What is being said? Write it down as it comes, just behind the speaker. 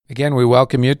Again, we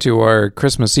welcome you to our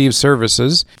Christmas Eve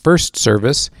services. First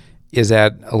service is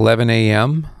at 11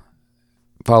 a.m.,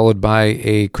 followed by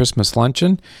a Christmas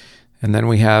luncheon. And then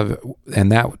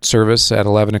that service at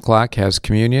 11 o'clock has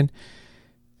communion.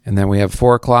 And then we have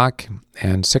 4 o'clock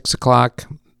and 6 o'clock.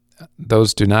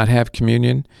 Those do not have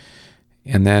communion.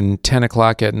 And then 10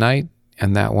 o'clock at night,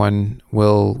 and that one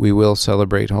we will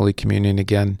celebrate Holy Communion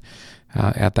again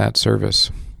at that service.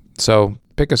 So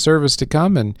pick a service to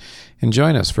come and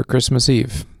join us for Christmas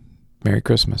Eve. Merry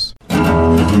Christmas.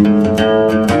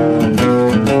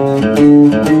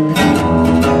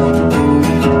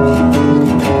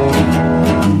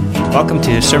 Welcome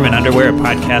to Sermon Underwear, a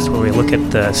podcast where we look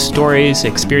at the stories,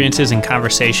 experiences, and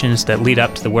conversations that lead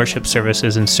up to the worship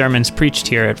services and sermons preached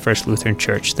here at First Lutheran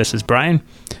Church. This is Brian.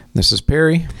 This is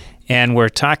Perry. And we're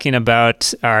talking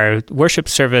about our worship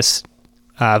service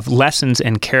of lessons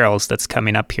and carols that's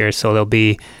coming up here. So there'll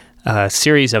be a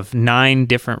series of 9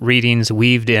 different readings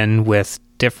weaved in with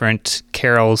different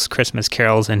carols, Christmas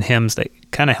carols, and hymns that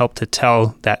kind of help to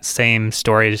tell that same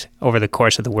story over the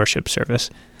course of the worship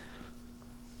service.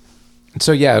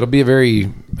 So yeah, it'll be a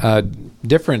very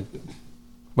different,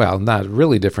 well, not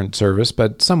really different service,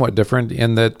 but somewhat different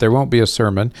in that there won't be a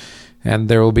sermon, and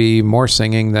there will be more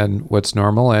singing than what's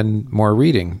normal and more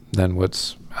reading than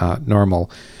what's normal.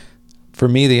 For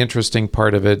me, the interesting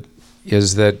part of it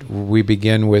is that we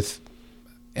begin with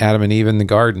Adam and Eve in the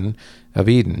Garden of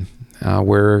Eden,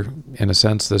 where, in a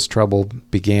sense, this trouble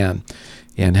began,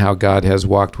 and how God has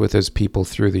walked with his people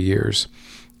through the years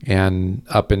and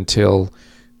up until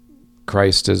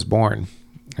Christ is born.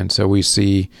 And so we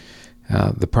see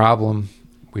the problem,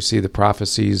 we see the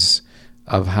prophecies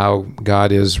of how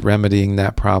God is remedying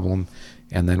that problem,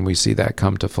 and then we see that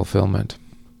come to fulfillment.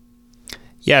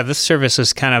 Yeah, this service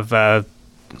is kind of,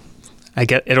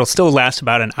 it'll still last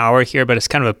about an hour here, but it's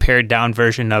kind of a pared down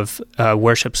version of a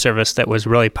worship service that was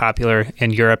really popular in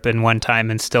Europe in one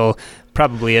time, and still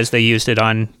probably as they used it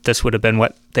on, this would have been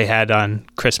what they had on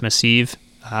Christmas Eve.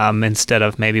 Instead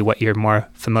of maybe what you're more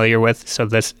familiar with. So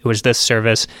it was this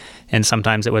service, and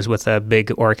sometimes it was with a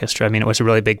big orchestra. I mean, it was a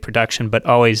really big production, but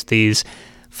always these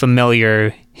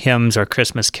familiar hymns or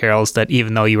Christmas carols that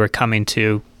even though you were coming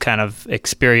to kind of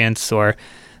experience or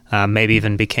maybe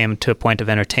even became to a point of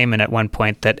entertainment at one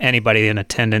point, that anybody in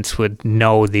attendance would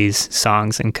know these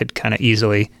songs and could kind of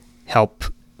easily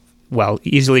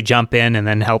jump in and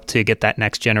then help to get that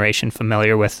next generation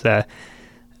familiar with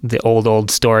the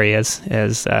old story as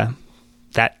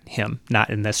that hymn, not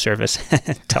in this service,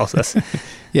 tells us.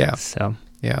 Yeah. So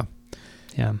yeah.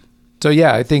 Yeah. So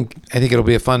yeah, I think it'll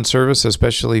be a fun service,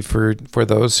 especially for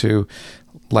those who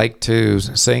like to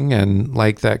sing and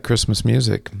like that Christmas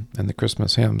music and the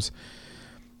Christmas hymns.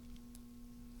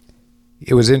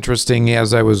 It was interesting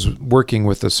as I was working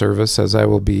with the service, as I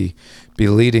will be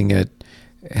leading it,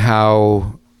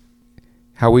 how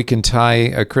we can tie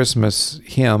a Christmas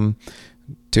hymn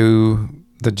to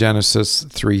the Genesis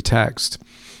 3 text.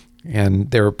 And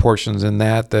there are portions in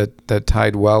that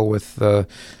tied well with the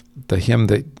hymn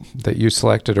that you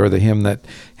selected, or the hymn that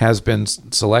has been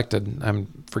selected. I'm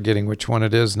forgetting which one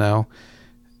it is now.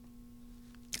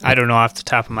 I don't know off the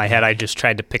top of my head. I just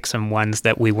tried to pick some ones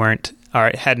that we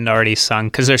hadn't already sung,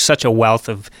 because there's such a wealth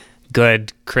of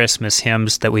good Christmas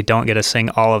hymns that we don't get to sing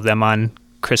all of them on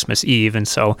Christmas Eve, and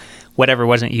so whatever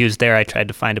wasn't used there, I tried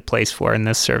to find a place for in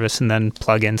this service, and then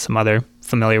plug in some other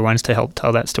familiar ones to help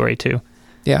tell that story too.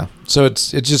 Yeah, so it's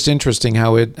just interesting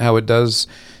how it does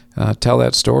tell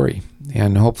that story,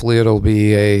 and hopefully it'll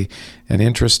be an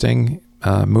interesting,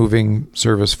 moving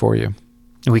service for you.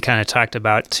 We kind of talked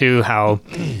about too how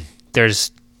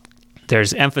there's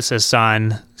emphasis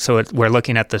on, so we're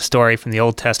looking at the story from the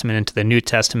Old Testament into the New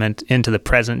Testament, into the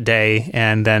present day,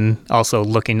 and then also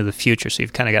looking to the future. So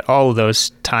you've kind of got all of those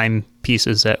time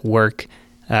pieces at work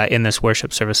in this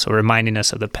worship service. So reminding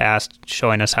us of the past,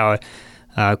 showing us how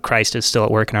Christ is still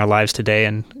at work in our lives today,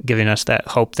 and giving us that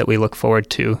hope that we look forward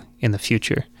to in the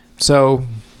future. So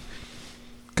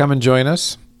come and join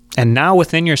us. And now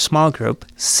within your small group,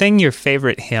 sing your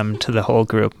favorite hymn to the whole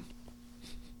group.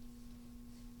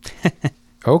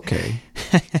 Okay.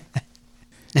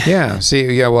 Yeah.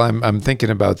 See. Yeah. Well, I'm thinking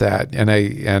about that,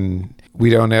 and we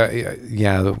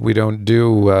don't. We don't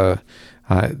do.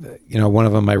 One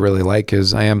of them I really like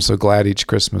is "I Am So Glad Each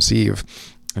Christmas Eve,"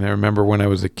 and I remember when I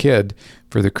was a kid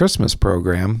for the Christmas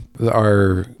program,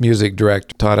 our music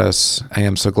director taught us "I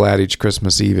Am So Glad Each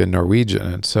Christmas Eve" in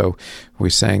Norwegian, and so we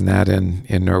sang that in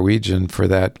Norwegian for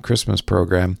that Christmas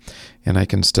program, and I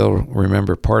can still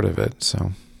remember part of it.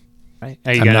 So. Right.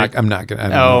 I'm not gonna.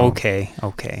 Oh, okay.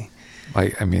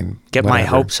 I mean, get whatever. my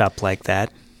hopes up like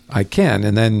that. I can.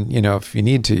 And then, if you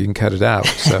need to, you can cut it out.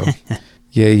 So,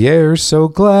 jag so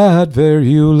glad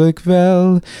very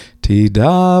väl till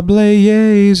da blev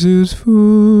Jesus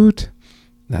fot.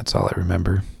 That's all I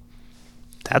remember.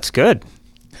 That's good.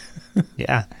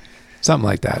 Yeah. Something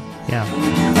like that. Yeah.